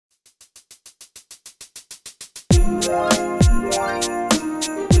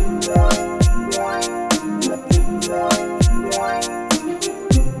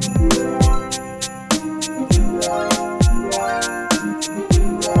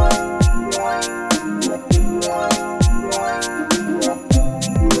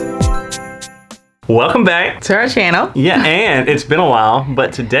Welcome back to our channel. Yeah, and it's been a while,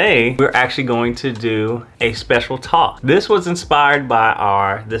 but today we're actually going to do a special talk. This was inspired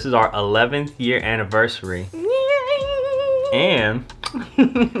by this is our 11th year anniversary. Yay! And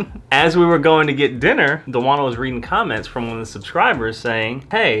as we were going to get dinner, Duana was reading comments from one of the subscribers saying,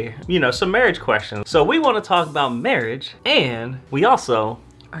 hey, you know, some marriage questions. So we want to talk about marriage, and we also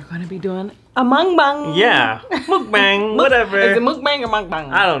are going to be doing a mukbang. Yeah, mukbang, whatever. Is it mukbang or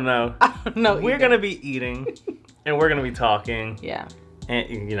mukbang? I don't know. I don't know. We're going to be eating, and we're going to be talking. Yeah.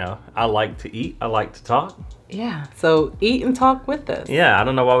 And, you know, I like to eat. I like to talk. Yeah, so eat and talk with us. Yeah, I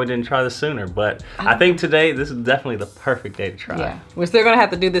don't know why we didn't try this sooner, but I think today, this is definitely the perfect day to try. Yeah, we're still going to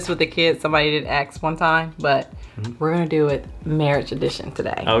have to do this with the kids. Somebody did ask one time, but we're going to do it marriage edition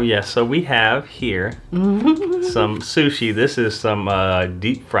today. Oh, yeah. So we have here some sushi. This is some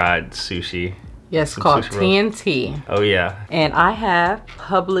deep fried sushi. Yes, called TNT. Oh, yeah. And I have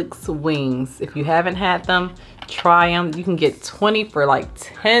Publix wings. If you haven't had them, try them. You can get 20 for like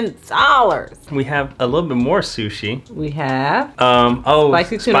 $10. We have a little bit more sushi. We have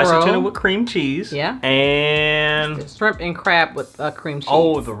spicy tuna tuna with cream cheese. Yeah. And shrimp and crab with cream cheese.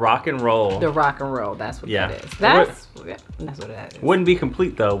 Oh, the rock and roll. The rock and roll. That's what that is. That's what that is. Wouldn't be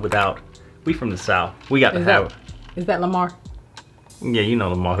complete though without. We from the South. We got to have it. Is that Lamar? Yeah, you know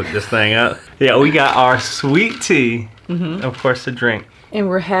Lamar hooked this thing up. Yeah, we got our sweet tea, of course, to drink. And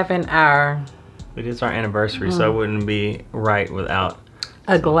we're having our... It is our anniversary, so it wouldn't be right without...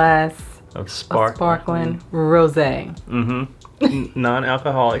 a glass of sparkling rosé.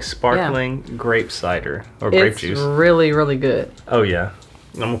 Non-alcoholic sparkling grape cider or grape juice. It's really, really good. Oh, yeah.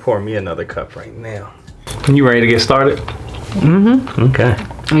 I'm going to pour me another cup right now. You ready to get started? Okay.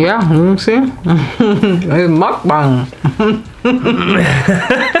 Yeah, you see? It's mukbang.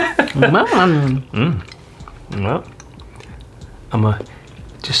 Well, I'm going to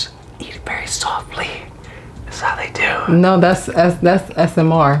just eat it very softly. That's how they do. No, that's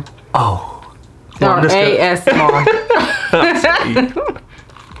SMR. Oh. Well, or ASMR.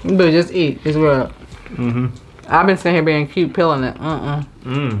 But just eat. It's real. I've been sitting here being cute, peeling it.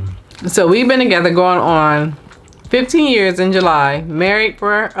 So we've been together going on 15 years in July, married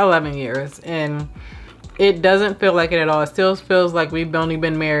for 11 years, and it doesn't feel like it at all. It still feels like we've only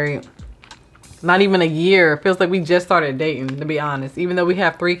been married not even a year. It feels like we just started dating, to be honest. Even though we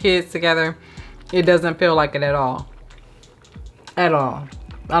have 3 kids together, it doesn't feel like it at all. At all.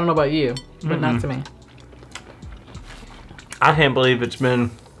 I don't know about you, but not to me. I can't believe it's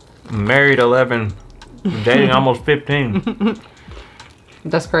been married 11, dating almost 15.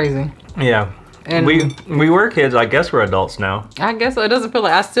 That's crazy. Yeah. And we were kids. I guess we're adults now. I guess so. It doesn't feel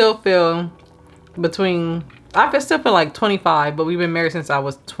like, I still feel still feel like 25, but we've been married since I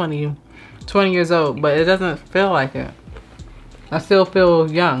was 20 years old, but it doesn't feel like it. I still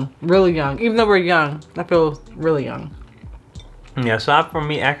feel young, really young. Even though we're young, I feel really young. Yeah, aside from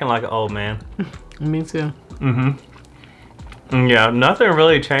me acting like an old man. Me too. Yeah, nothing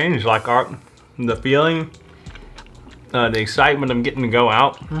really changed. Like the feeling, the excitement of getting to go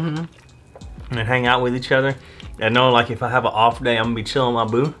out and hang out with each other. And knowing like if I have an off day, I'm gonna be chilling with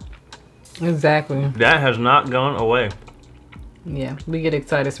my boo. Exactly. That has not gone away. Yeah, we get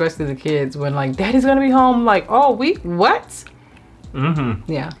excited, especially the kids, when like, Daddy's gonna be home like all week. What?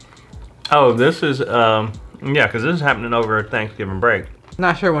 Yeah. Oh, this is yeah, because this is happening over Thanksgiving break.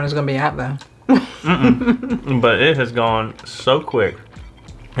 Not sure when it's gonna be out though. But it has gone so quick.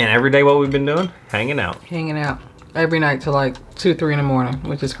 And every day what we've been doing? Hanging out. Hanging out. Every night till like 2, 3 in the morning,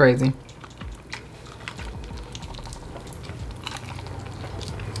 which is crazy.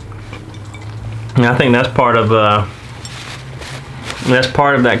 And I think that's part of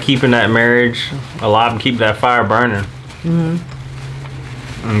that keeping that marriage alive and keep that fire burning.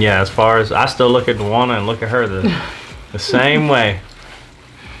 And yeah, as far as I still look at Duana and look at her the same way.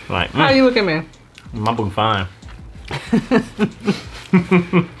 Like, how you look at me? My boo fine.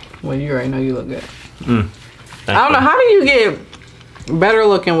 Well, you already know you look good. I don't know, how do you get better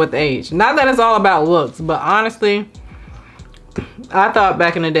looking with age? Not that it's all about looks, but honestly, I thought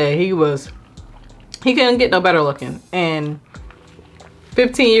back in the day he couldn't get no better looking. And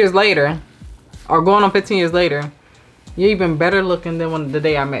 15 years later, or going on 15 years later, you're even better looking than the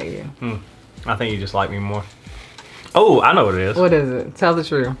day I met you. I think you just like me more. Oh, I know what it is. What is it? Tell the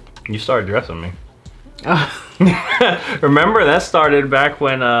truth. You started dressing me. Remember, that started back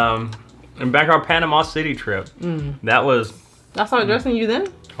when And back our Panama City trip. That was... I started dressing you then?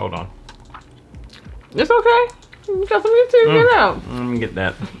 Hold on. It's okay. You got some YouTube, get out. Let me get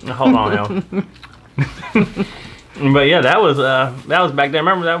that. Hold on, y'all. But yeah, that was back then.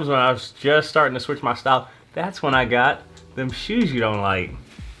 Remember, that was when I was just starting to switch my style. That's when I got them shoes you don't like.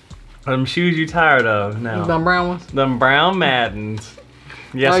 Them shoes you tired of now. Them brown ones? Them brown Maddens.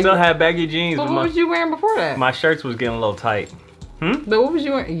 Yeah, I still had baggy jeans. But what was you wearing before that? My shirts was getting a little tight. But what was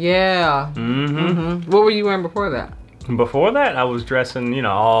you wearing? Yeah. What were you wearing before that? Before that, I was dressing, you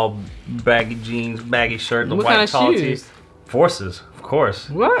know, all baggy jeans, baggy shirt, the white tall tees. Forces, of course.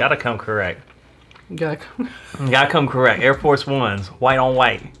 What? Gotta come correct. Gotta come correct. Air Force Ones, white on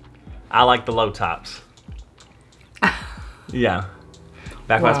white. I like the low tops. Yeah.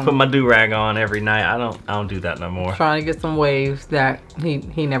 Back when I was putting my do-rag on every night, I don't do that no more. Trying to get some waves that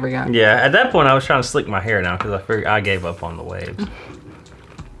he never got. Yeah, at that point I was trying to slick my hair down because I figured I gave up on the waves.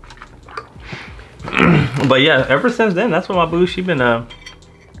 But yeah, ever since then, that's what my boo, she been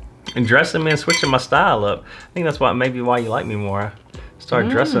dressing me and switching my style up. I think that's maybe why you like me more. I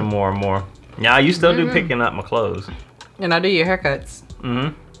started dressing more and more. Yeah, you still do picking up my clothes. And I do your haircuts.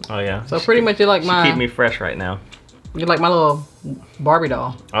 Oh yeah. So pretty much you like my... keep me fresh right now. You're like my little Barbie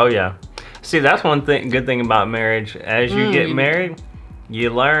doll. Oh yeah. See, that's one good thing about marriage. As you get married, you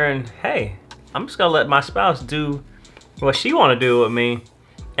learn, hey, I'm just gonna let my spouse do what she wanna do with me.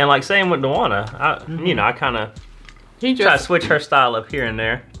 And like same with Duana, you know, I kind of try to switch her style up here and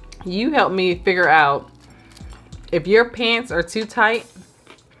there. You helped me figure out if your pants are too tight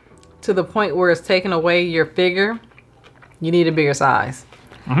to the point where it's taking away your figure, you need a bigger size.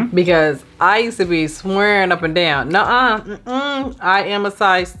 Because I used to be swearing up and down, nuh-uh, I am a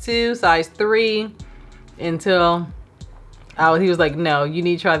size 2, size 3, until he was like, no, you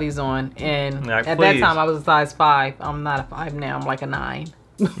need to try these on. And at that time I was a size 5. I'm not a 5 now, I'm like a 9.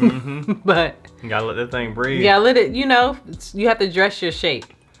 But you gotta let that thing breathe. Yeah, let it, you know, you have to dress your shape.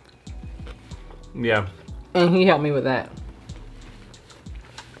 Yeah. And he helped me with that.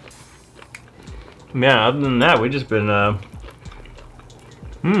 Yeah, other than that, we just been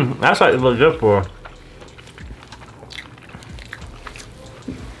that's what it looks good for.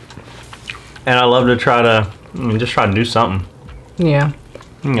 And I love to try to just try to do something. Yeah.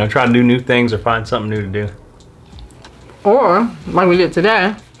 You know, try to do new things or find something new to do. Or, like we did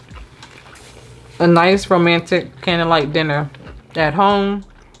today, a nice romantic candlelight dinner at home.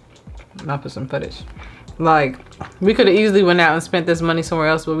 I'll put some footage. Like, we could have easily went out and spent this money somewhere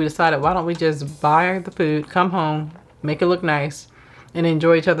else, but we decided, why don't we just buy the food, come home, make it look nice, and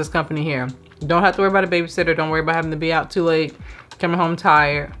enjoy each other's company here. Don't have to worry about a babysitter. Don't worry about having to be out too late, coming home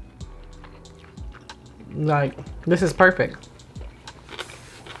tired. Like, this is perfect.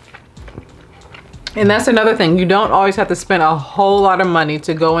 And that's another thing. You don't always have to spend a whole lot of money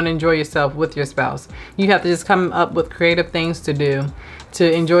to go and enjoy yourself with your spouse. You have to just come up with creative things to do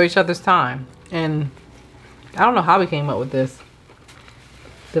to enjoy each other's time. And I don't know how we came up with this.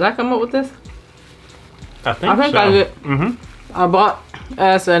 Did I come up with this? I think so. I did. I bought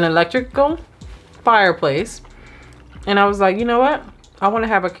us an electrical fireplace. And I was like, you know what? I want to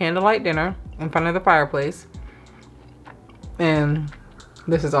have a candlelight dinner in front of the fireplace. And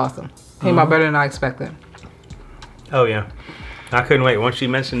this is awesome. Came out better than I expected. Oh yeah. I couldn't wait. Once you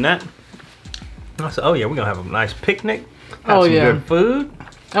mentioned that, I said, oh yeah, we're going to have a nice picnic. Have some good food.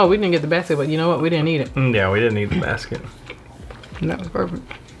 Oh, we didn't get the basket, but you know what? We didn't need it. Yeah, we didn't need the basket. That was perfect.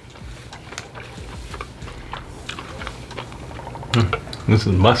 This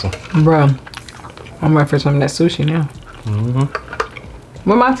is muscle. Bro, I'm ready for some of that sushi now.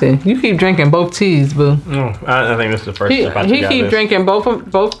 What my tea? You keep drinking both teas, boo. I think this is the first sip I He keep drinking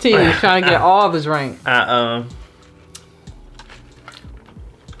both teas, trying to get all of his drink. I'm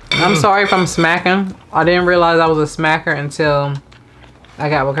sorry if I'm smacking. I didn't realize I was a smacker until I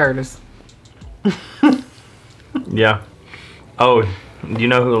got with Curtis. Yeah. Oh, do you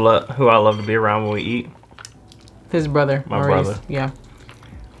know who I love to be around when we eat? His brother. My brother. Yeah.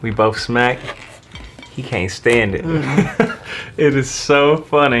 We both smack. He can't stand it. It is so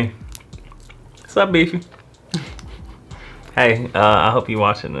funny. What's up, Beefy? Hey, I hope you're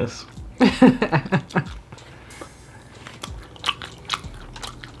watching this.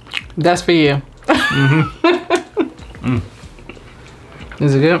 That's for you.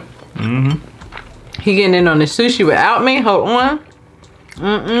 Is it good? He getting in on the sushi without me. Hold on.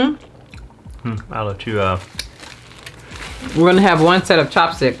 I'll let you. We're gonna have one set of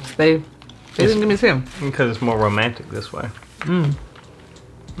chopsticks. They didn't give me some. Because it's more romantic this way. I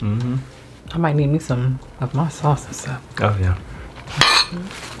might need me some of my sauce and stuff. Oh yeah.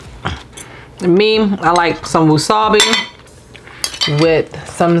 Me, I like some wasabi with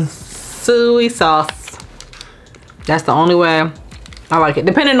some soy sauce. That's the only way I like it,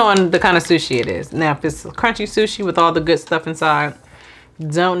 depending on the kind of sushi it is. Now, if it's crunchy sushi with all the good stuff inside,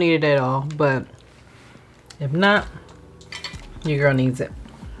 don't need it at all. But if not, your girl needs it.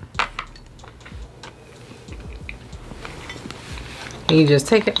 And you just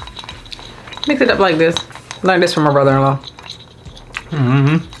take it, mix it up like this. Learned this from my brother-in-law.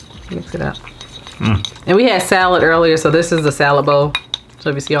 Mix it up. And we had salad earlier, so this is the salad bowl. So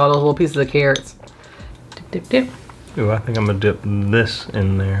if you see all those little pieces of carrots. Dip, dip, dip. Ooh, I think I'm gonna dip this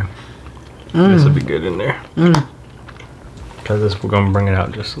in there. This will be good in there. Because we're gonna bring it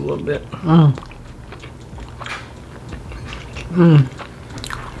out just a little bit. Wow.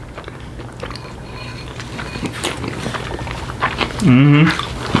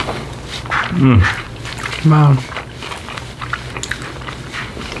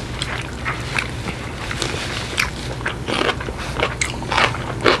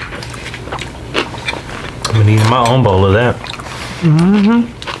 I'm gonna eat my own bowl of that.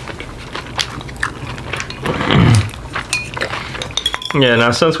 Yeah,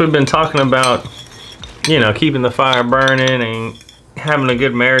 now since we've been talking about, you know, keeping the fire burning and having a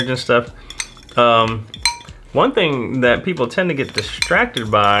good marriage and stuff, one thing that people tend to get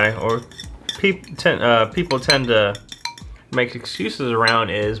distracted by, or people tend to make excuses around,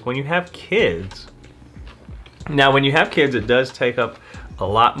 is when you have kids. Now, when you have kids, it does take up a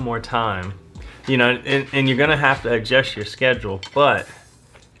lot more time, you know, and you're gonna have to adjust your schedule. But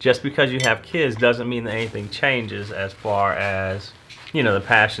just because you have kids doesn't mean that anything changes as far as, you know, the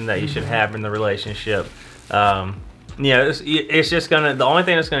passion that you should have in the relationship. Yeah, it's just gonna, the only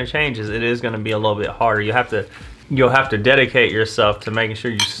thing that's gonna change is it is gonna be a little bit harder. You'll have to dedicate yourself to making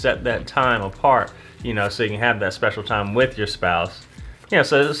sure you set that time apart, you know, so you can have that special time with your spouse. You know,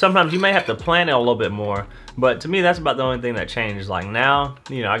 so sometimes you may have to plan it a little bit more, but to me, that's about the only thing that changes. Like now,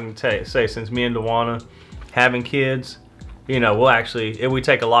 you know, I can say since me and Duana having kids, you know, it would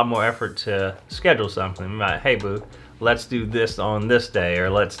take a lot more effort to schedule something. Like, hey boo, let's do this on this day, or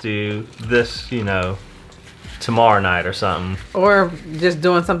let's do this, you know, tomorrow night or something. Or just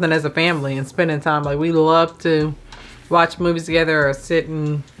doing something as a family and spending time. Like, we love to watch movies together or sit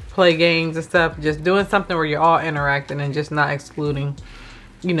and play games and stuff. Just doing something where you're all interacting and just not excluding,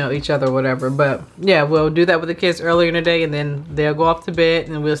 you know, each other or whatever. But yeah, we'll do that with the kids earlier in the day, and then they'll go off to bed,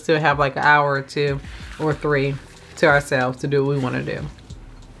 and we'll still have like an hour or 2 or 3 to ourselves to do what we want to do.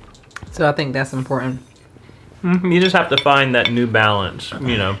 So I think that's important. You just have to find that new balance,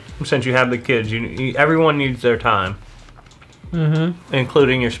 you know. Since you have the kids, everyone needs their time,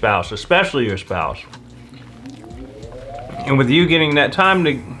 including your spouse, especially your spouse. And with you getting that time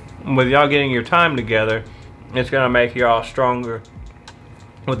with y'all getting your time together, it's gonna make you all stronger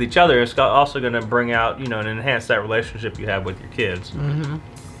with each other. It's also gonna bring out, you know, and enhance that relationship you have with your kids.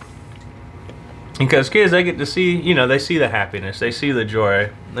 Because kids, they get to see, you know, they see the happiness, they see the joy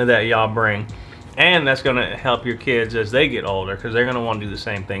that y'all bring. And that's going to help your kids as they get older, because they're going to want to do the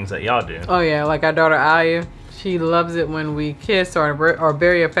same things that y'all do. Oh yeah, like our daughter Aya, she loves it when we kiss or are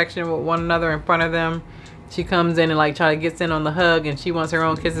very affectionate with one another in front of them. She comes in and like gets in on the hug, and she wants her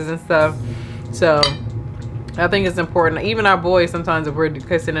own kisses and stuff. So I think it's important. Even our boys, sometimes if we're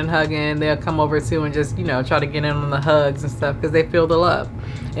kissing and hugging, they'll come over too and just, you know, try to get in on the hugs and stuff, because they feel the love.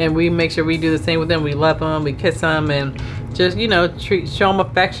 And we make sure we do the same with them. We love them, we kiss them, and just, you know, show them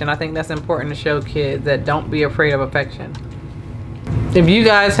affection. I think that's important to show kids, that don't be afraid of affection. If you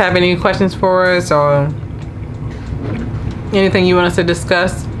guys have any questions for us or anything you want us to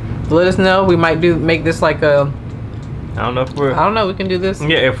discuss, let us know. We might make this like a, I don't know, we can do this.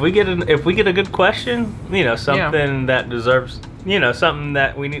 Yeah, if we get a good question, you know, something that deserves, you know, something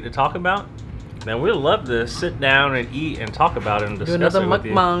that we need to talk about, then we'd love to sit down and eat and talk about it and discuss it with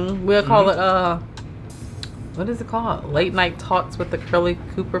you. Do another mukbang. We'll call it what is it called? Late Night Talks with the Curly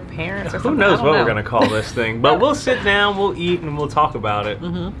Cooper Parents or something? Who knows what we're gonna call this thing, but we'll sit down, we'll eat, and we'll talk about it.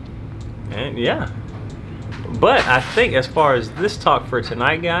 And yeah. But I think as far as this talk for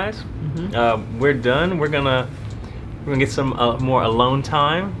tonight, guys, we're done. We're gonna get some more alone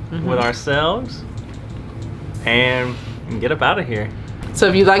time with ourselves and get up out of here. So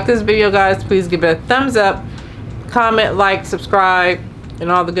if you like this video, guys, please give it a thumbs up, comment, like, subscribe, and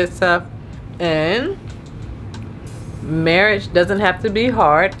all the good stuff. And marriage doesn't have to be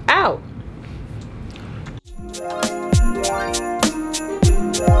hard. Out.